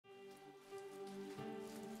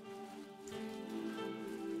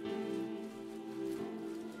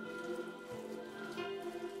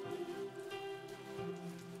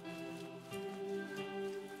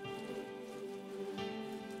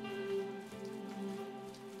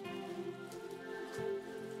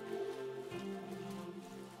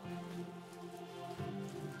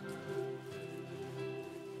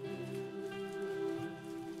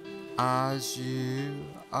as you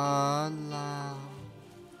allow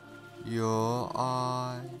your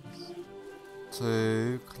eyes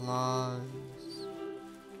to close,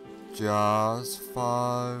 just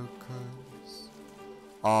focus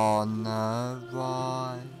on the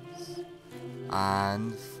rise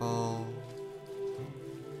and fall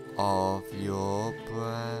of your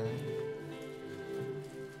breath,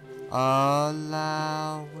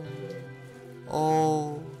 allowing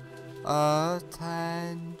all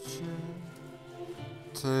attention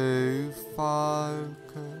to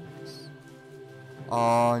focus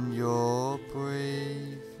on your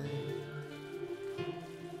breathing,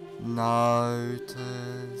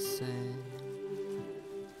 noticing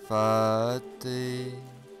the deep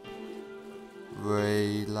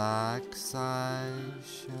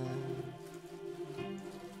relaxation,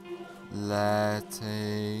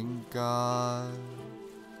 letting go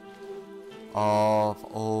of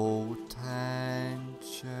all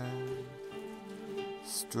tension,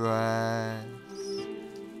 stress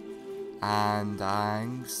and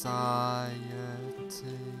anxiety,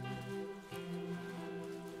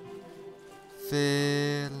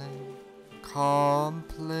 feeling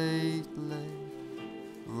completely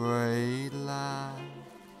relaxed.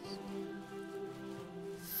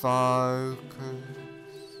 Focus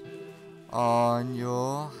on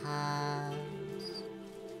your hands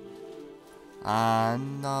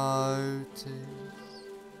and notice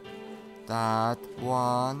that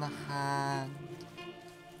one hand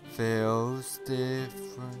feels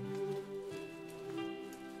different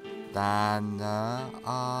than the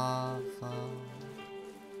other,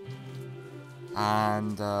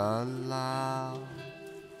 and allow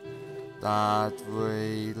that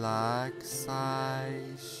relaxation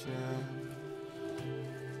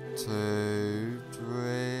to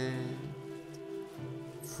drift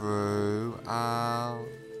throughout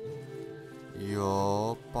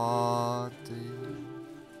your body,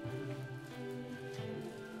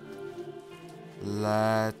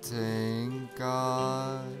 letting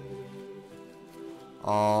go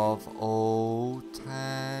of all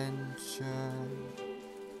tension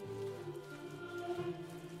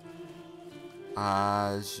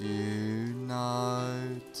as you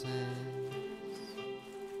notice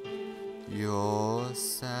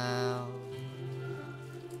yourself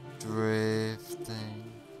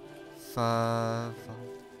drifting further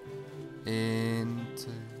into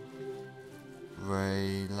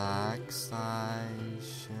relaxation.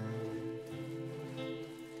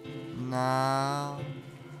 Now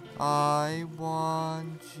I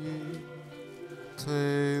want you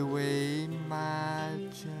to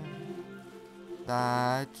imagine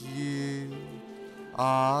that you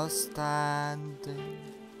are standing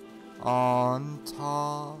on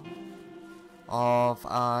top of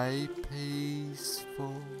a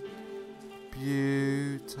peaceful,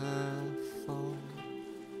 beautiful,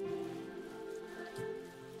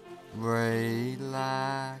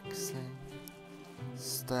 relaxing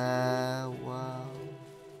stairwell,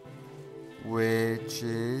 which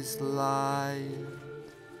is layered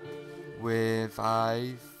with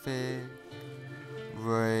a thick,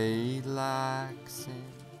 relaxing,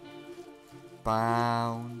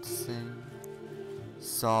 bouncing,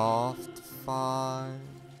 soft foam,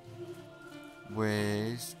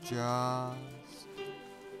 which just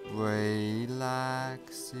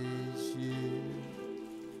relaxes you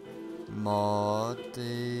more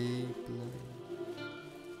deeply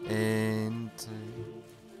into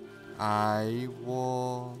a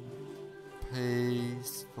warm,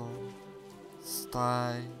 peaceful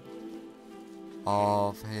state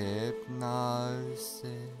of hypnosis.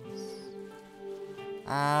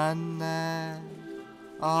 And there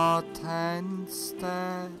are 10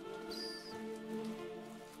 steps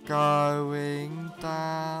going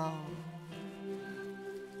down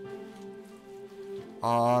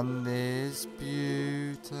on this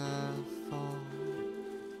beautiful,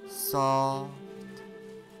 soft,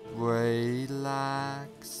 relaxing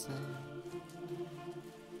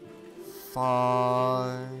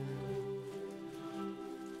foam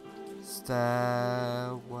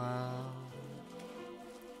stairwell.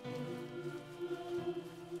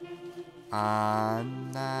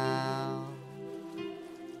 And now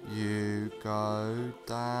you go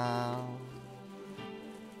down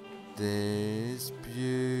this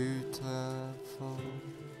beautiful,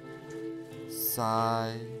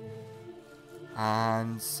 safe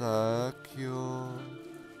and secure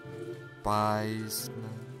basement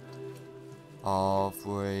of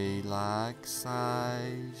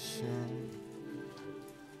relaxation,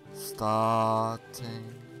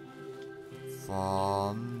 starting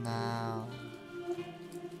from now.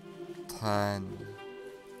 10.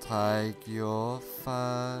 Take your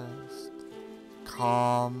first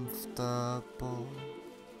comfortable.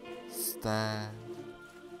 Step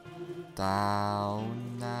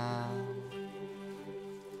down now,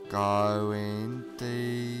 going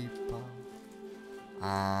deeper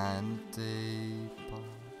and deeper.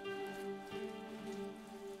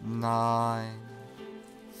 9.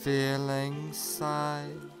 Feeling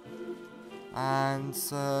safe and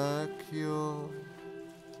secure,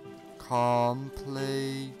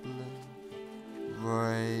 completely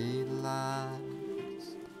relaxed,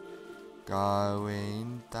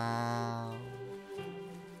 going down,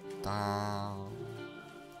 down,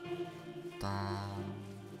 down.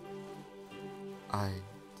 8.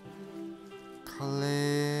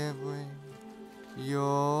 Clearing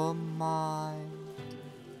your mind,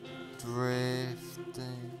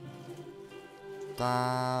 drifting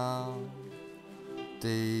down,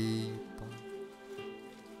 deeper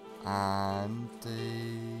and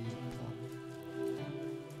deeper.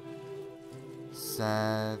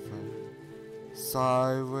 7.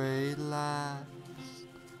 So relaxed,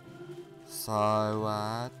 so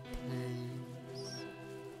at peace,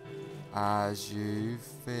 as you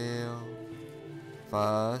feel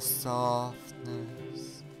the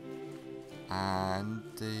softness and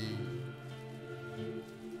deep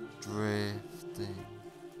drifting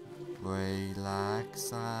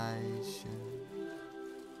relaxation.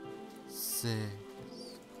 6.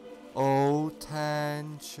 All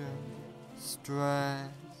tension, stress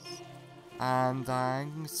and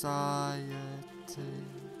anxiety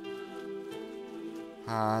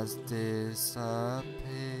has disappeared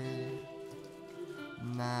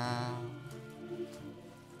now,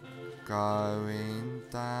 going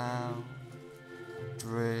down,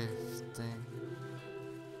 drifting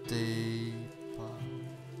deeper.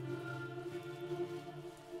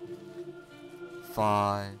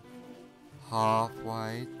 5.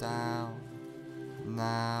 Halfway down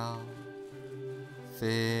now,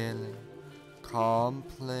 feeling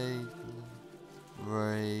completely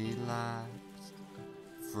relaxed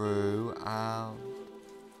throughout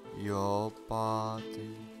your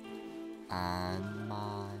body and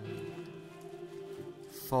mind.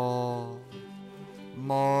 4.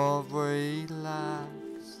 More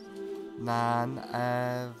relaxed than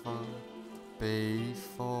ever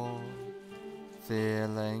before,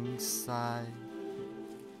 feeling safe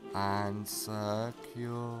and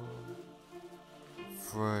secure.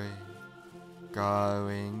 3.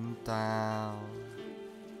 Going down,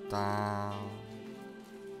 down,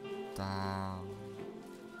 down,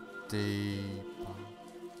 deeper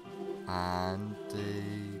and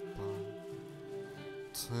deeper.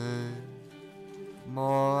 2.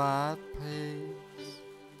 More at peace,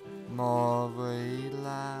 more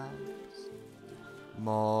relaxed,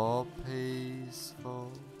 more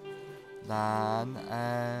peaceful than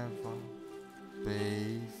ever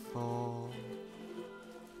before.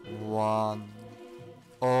 1.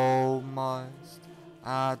 Almost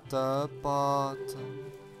at the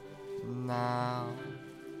bottom now.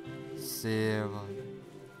 0.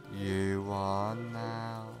 You are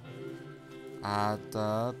now at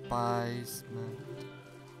the basement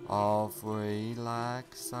of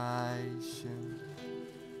relaxation,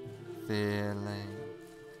 feeling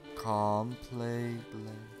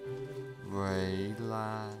completely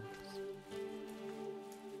relaxed.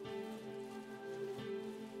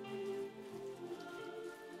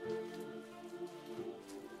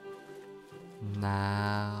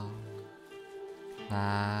 Now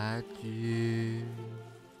that you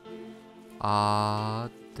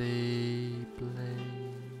are deeply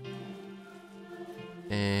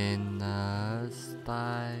in a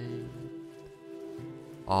state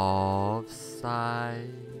of safe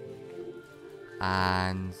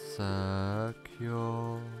and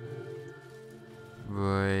secure,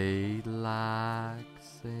 relaxing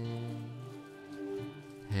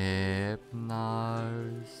hypnosis,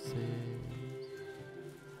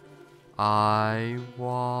 I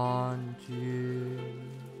want you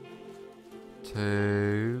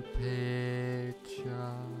to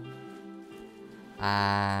picture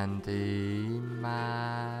and imagine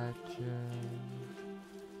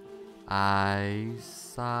a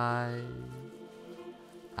safe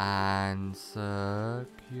and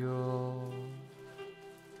secure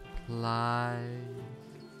place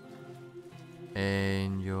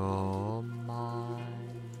in your mind.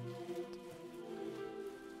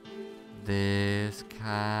 This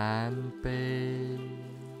can be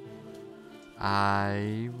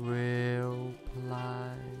a real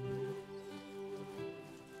place,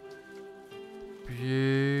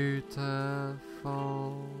 beautiful,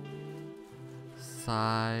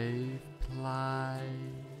 safe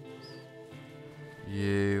place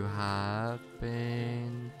you have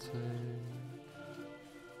been to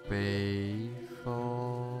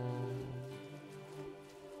before,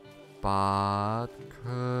 but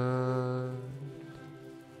could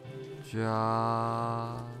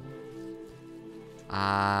just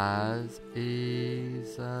as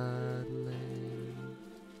easily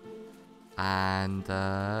and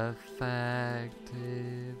effectively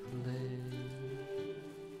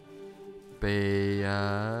be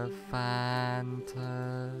a fantasy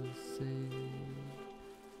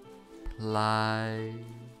place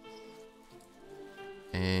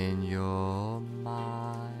in your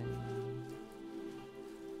mind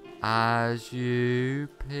as you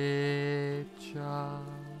picture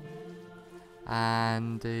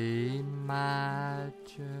and imagine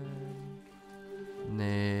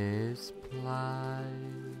this place.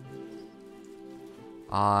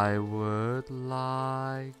 I would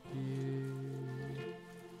like you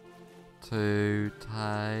to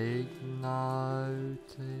take notice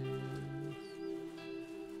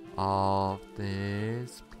of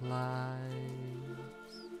this place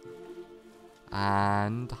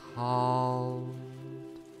and hold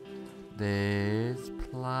this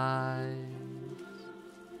place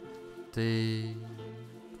deep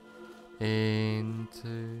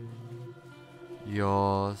into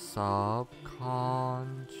your subconscious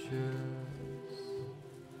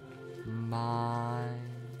mind,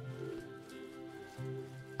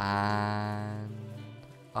 and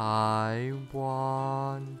I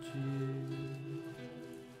want you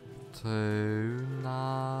to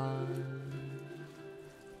know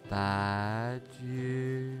that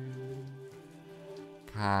you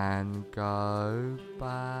can go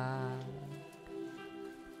back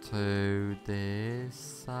to this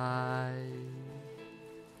safe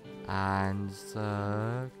and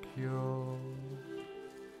secure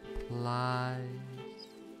place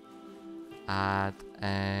at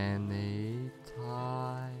any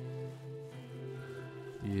time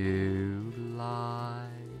you like,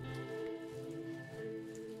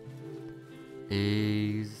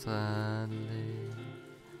 easily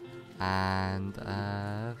and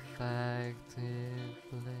effectively.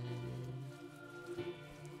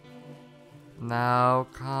 Now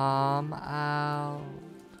come out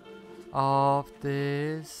of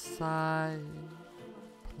this safe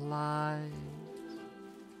place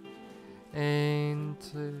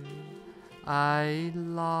into a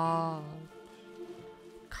large,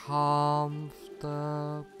 comfortable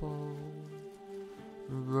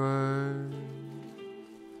room,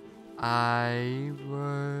 a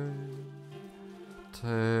room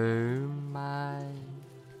to make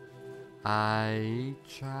a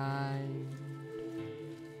change,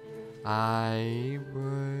 a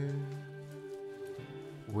room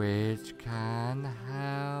which can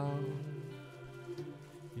help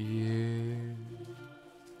you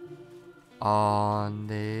on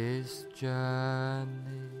this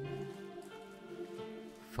journey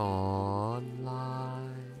for life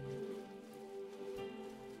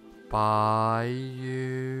by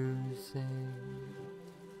using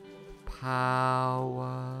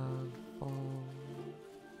powerful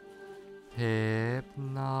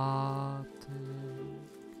hypnotic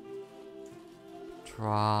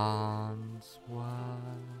trance work,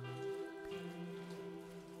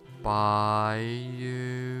 by using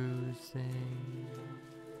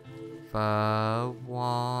the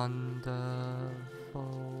wonderful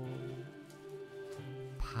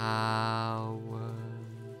powers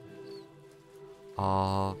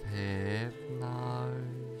of hypnosis.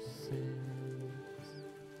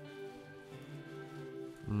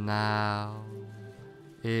 Now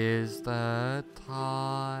is the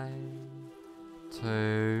time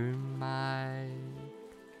to make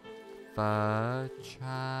the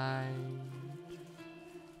change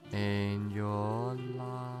in your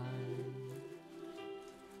life.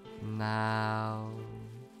 Now's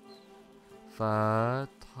the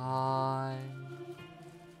time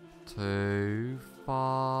to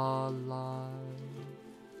follow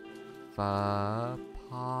the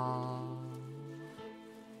path,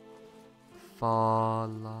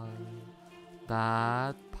 follow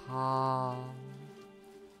that path,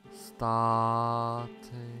 starting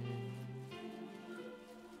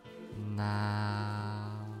now.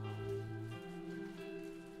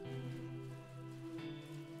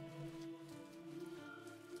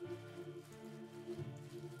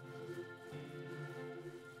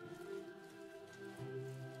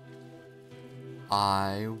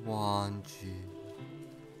 I want you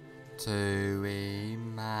to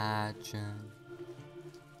imagine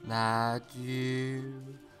that you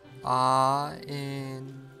are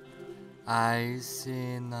in a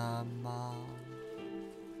cinema.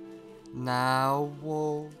 Now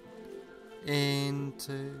walk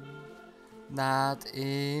into that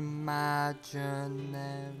imaginary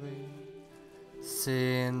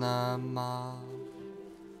cinema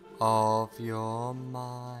of your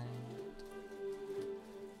mind.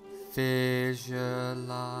 Visualize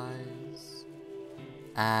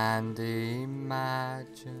and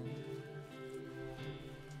imagine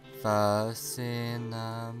the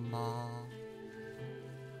cinema.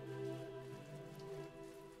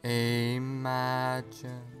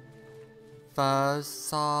 Imagine the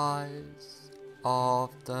size of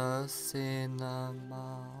the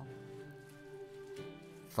cinema,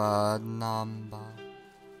 the number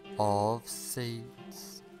of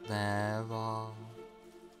seats there are,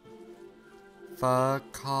 the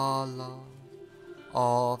color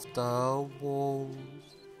of the walls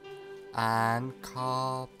and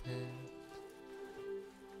carpet,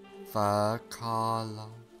 the color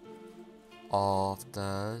of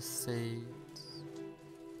the seats,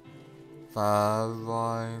 the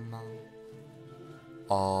aroma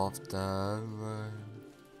of the room,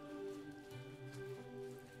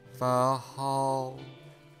 the whole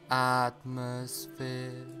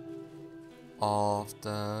atmosphere of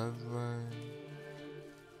the room.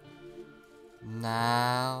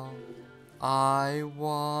 Now I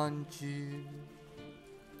want you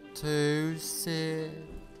to sit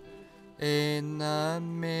in the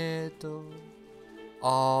middle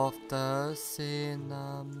of the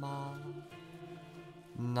cinema,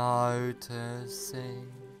 noticing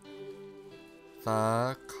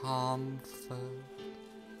the comfort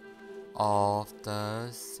of the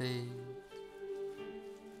seat.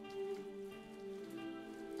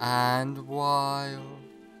 And while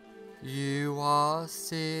you are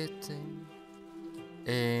sitting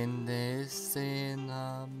in this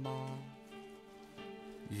cinema,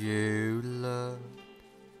 you look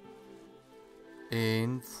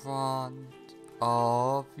in front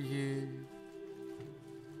of you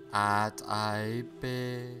at a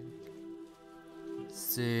big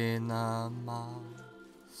cinema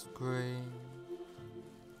screen,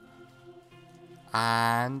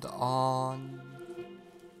 and on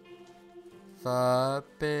the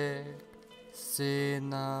big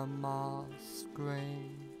cinema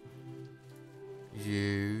screen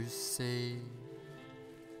you see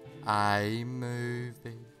a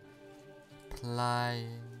movie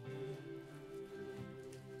playing.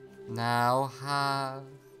 Now have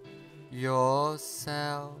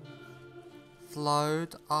yourself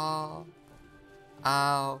float up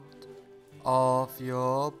out of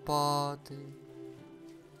your body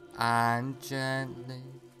and gently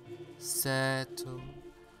settle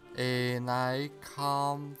in a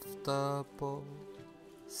comfortable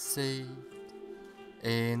seat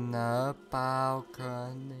in the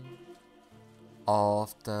balcony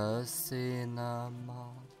of the cinema,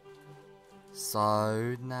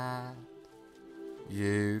 so that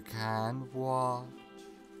you can watch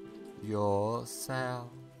yourself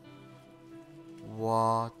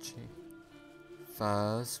watching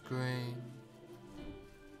the screen.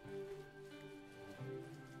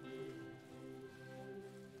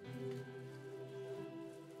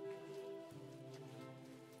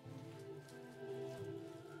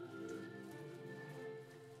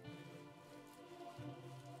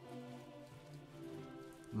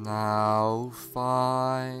 Now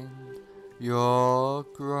find your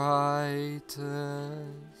greatest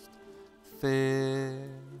fear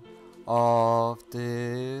of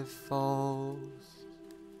default.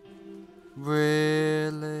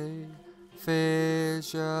 Really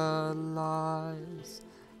visualize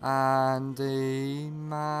and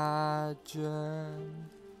imagine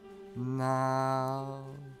now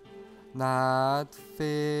that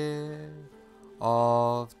fear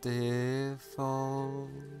of defaults.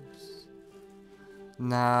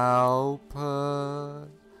 Now put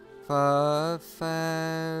the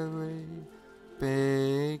very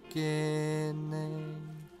beginning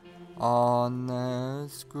on the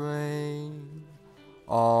screen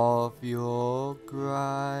of your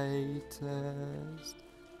greatest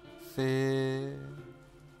fear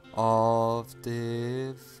of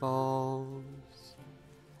defaults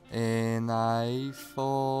in a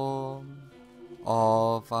form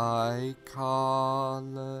of a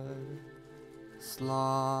colored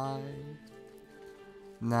slide.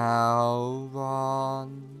 Now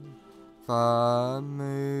run the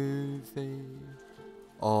movie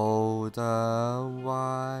all the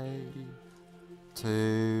way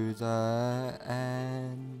to the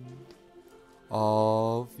end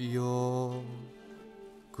of your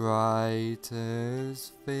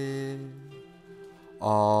greatest fear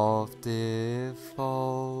of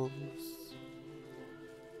defaults.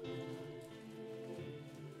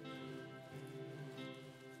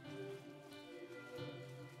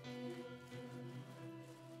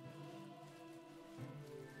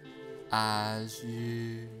 as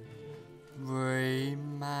you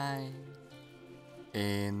remain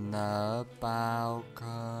in the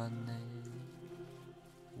balcony,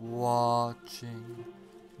 watching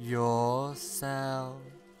yourself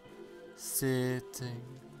sitting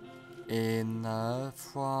in the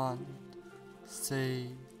front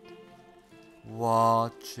seat,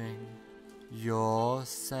 watching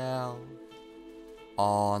yourself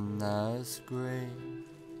on the screen.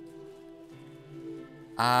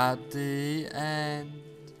 At the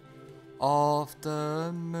end of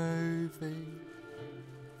the movie,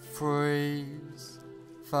 freeze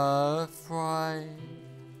the frame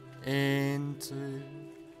into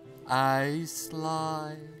a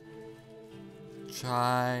slide,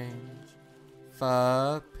 change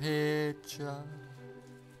the picture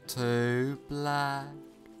to black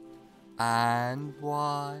and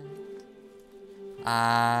white,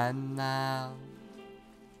 and now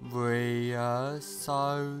reassociate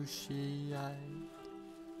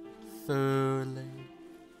fully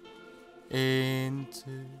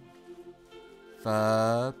into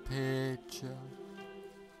the picture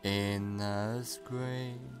in the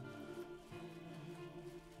screen.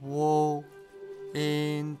 Walk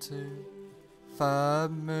into the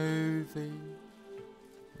movie,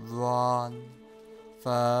 run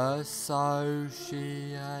the associated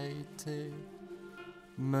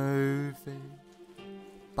movie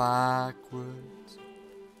backwards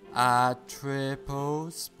at triple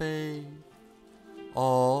speed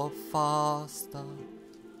or faster,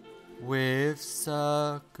 with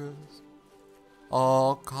circus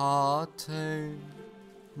or cartoon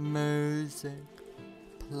music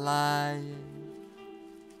playing,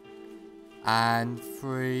 and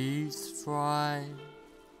freeze frame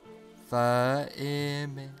the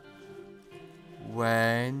image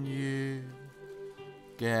when you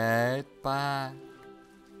get back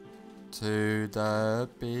to the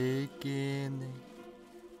beginning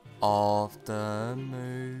of the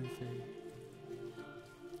movie.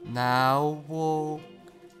 Now walk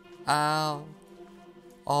out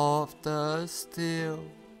of the still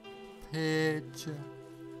picture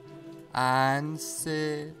and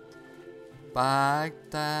sit back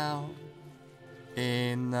down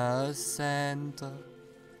in the center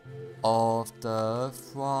of the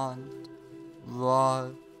front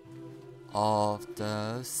row of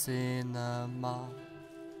the cinema.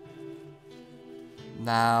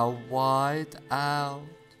 Now white out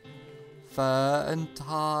the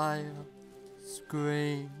entire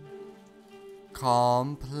screen,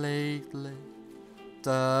 completely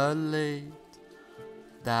delete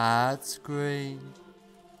that screen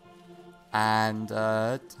and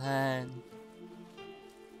attend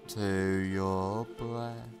to your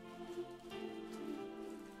breath.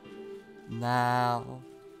 Now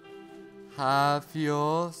have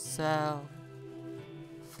yourself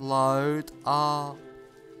float up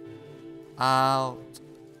out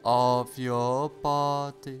of your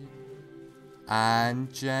body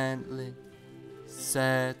and gently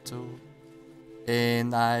settle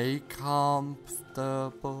in a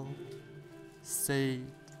comfortable seat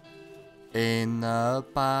in the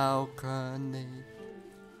balcony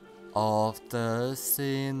of the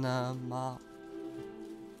cinema,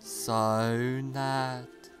 so that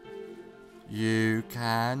you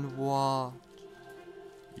can watch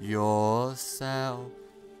yourself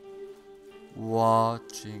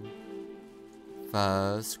watching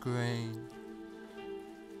the screen.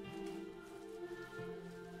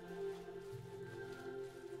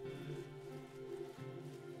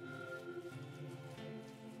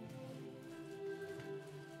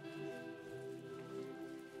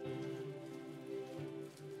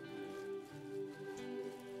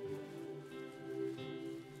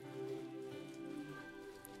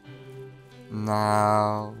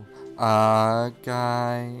 Now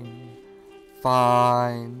again,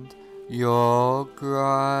 find your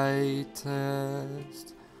greatest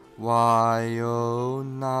while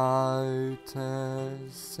noticing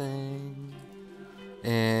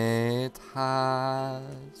it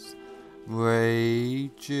has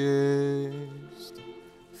reduced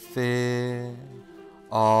fear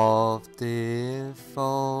of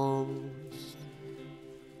default.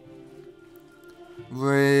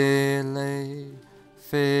 Really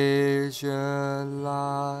visualize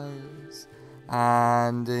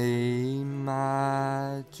and imagine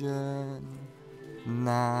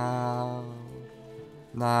now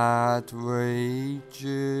that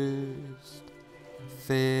reduced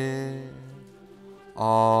fear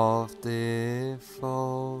of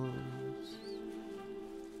default.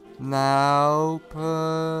 Now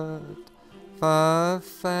put the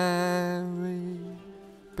very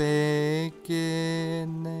beginning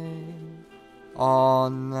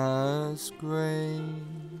on the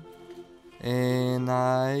screen in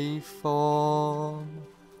a form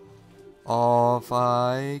of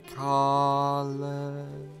a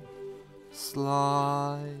colored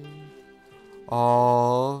slide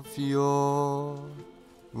of your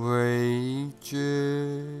reduced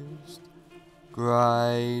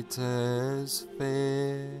greatest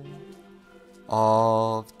fear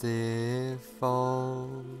of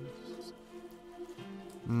defaults.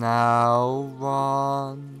 Now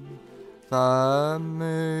run the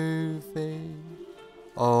movie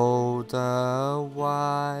all the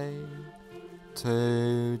way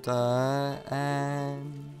to the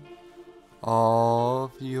end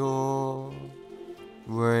of your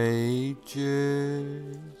reduced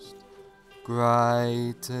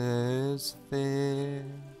greatest fear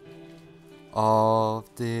of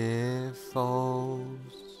defaults.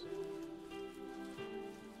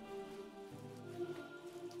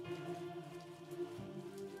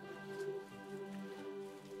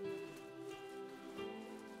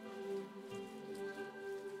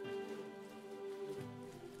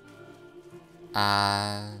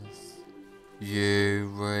 As you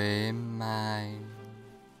remain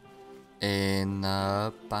in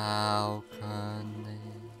the balcony,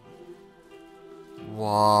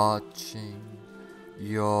 watching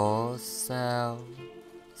yourself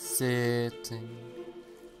sitting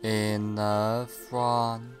in the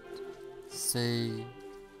front seat,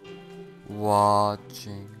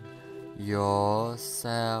 watching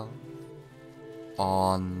yourself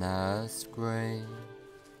on the screen.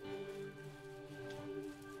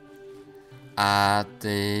 At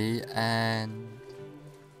the end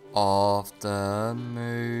of the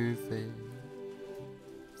movie,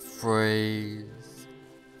 freeze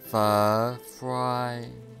the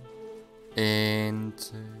frame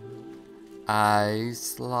into a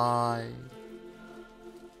slide,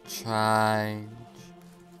 change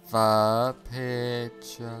the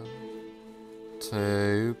picture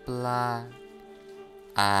to black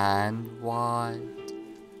and white,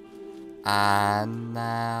 and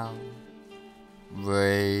now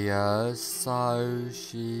reassociate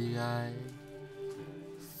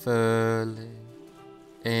fully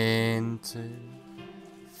into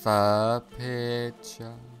the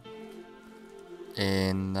picture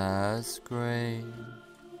in the screen.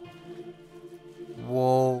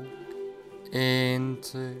 Walk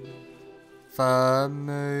into the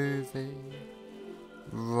movie,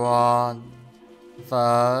 run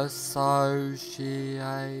the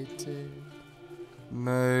associated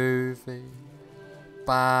movie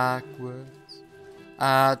backwards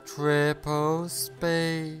at triple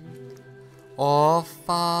speed or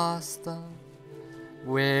faster,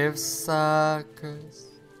 with circus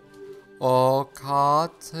or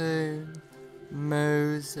cartoon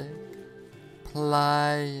music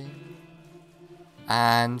playing,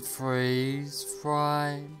 and freeze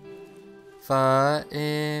frame the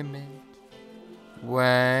image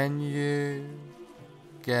when you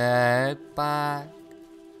get back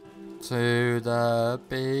to the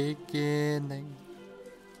beginning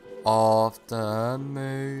of the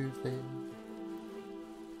movie.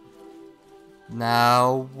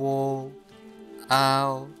 Now walk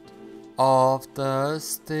out of the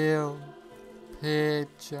still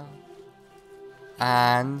picture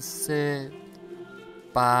and sit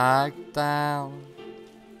back down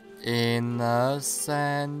in the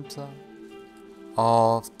center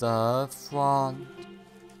of the front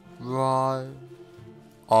row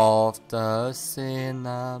of the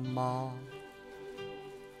cinema.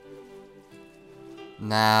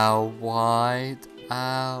 Now wide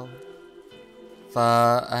out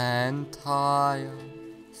the entire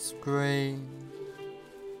screen,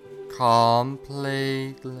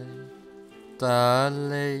 completely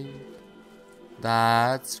delete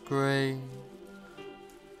that screen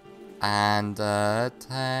and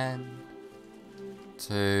attend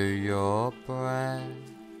to your breath.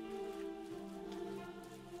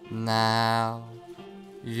 Now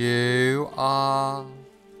you are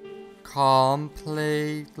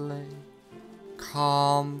completely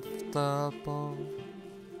comfortable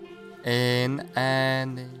in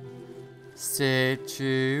any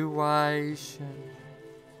situation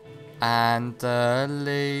and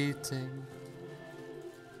deleting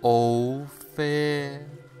all fear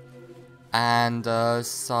and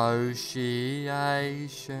association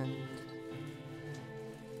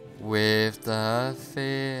with the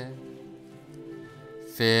fear,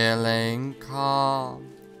 feeling calm,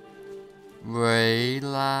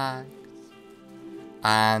 relaxed,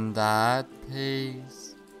 and at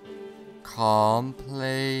peace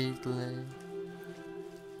completely,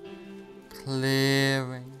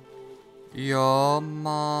 clearing your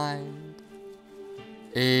mind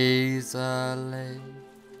easily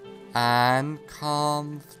and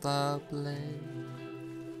comfortably.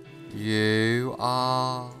 You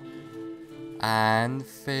are and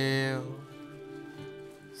feel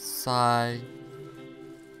safe,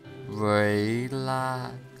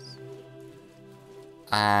 relaxed,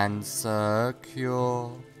 and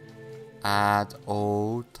secure at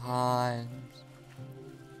all times,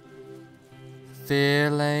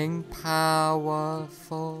 feeling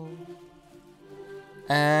powerful,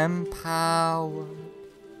 empowered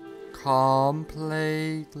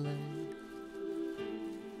completely,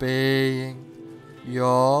 being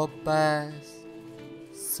your best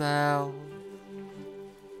self.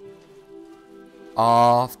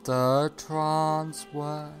 After trance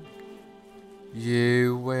work,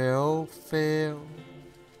 you will feel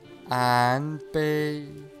and be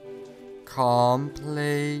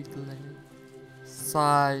completely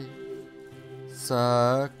safe,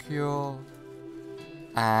 secure,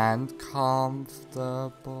 and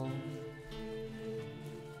comfortable.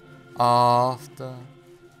 After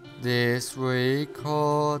this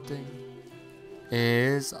recording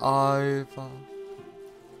is over,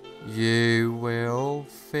 you will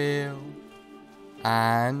feel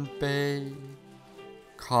and be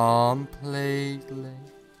completely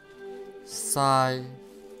safe,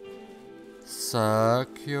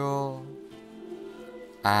 secure,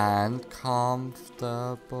 and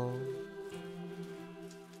comfortable.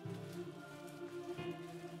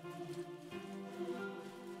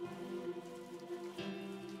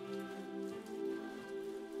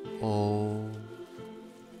 All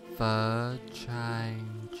the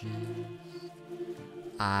changes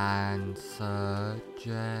and suggestions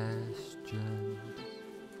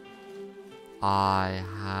I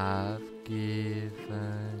have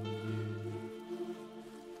given you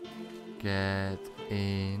get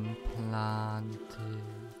implanted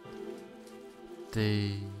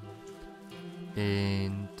deep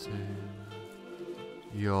into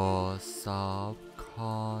your subconscious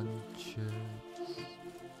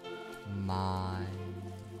mind.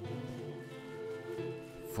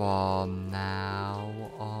 From now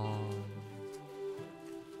on,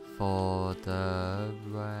 for the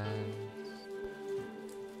rest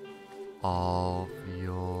of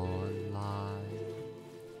your life,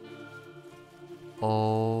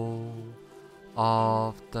 all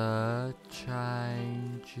of the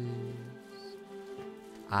changes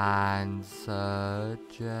and suggestions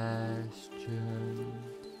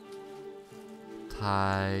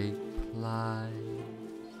take place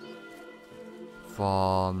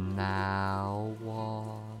from now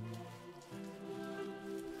on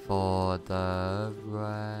for the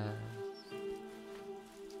rest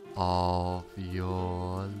of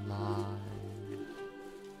your life.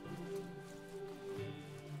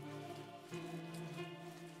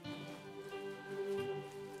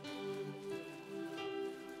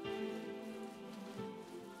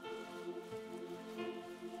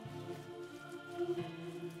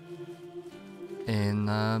 In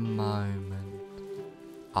a moment,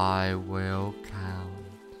 I will count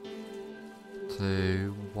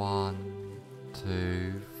to 1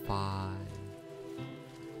 to 5,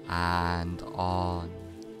 and on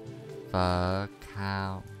the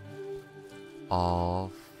count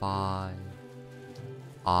of 5,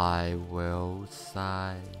 I will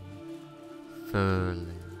say,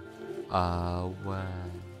 fully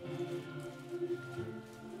aware.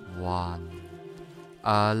 1.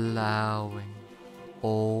 Allowing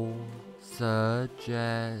all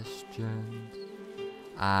suggestions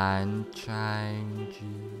and changes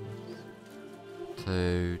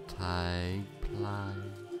to take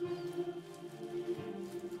place.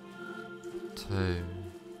 2.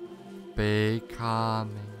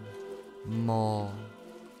 Becoming more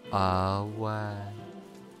aware.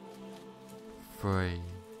 3.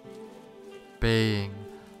 Being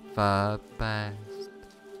the best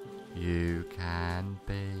you can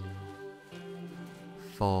be.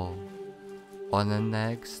 4. On the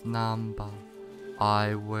next number,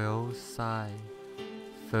 I will say,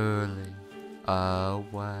 fully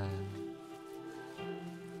aware.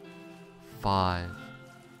 5.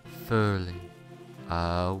 Fully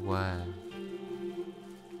aware.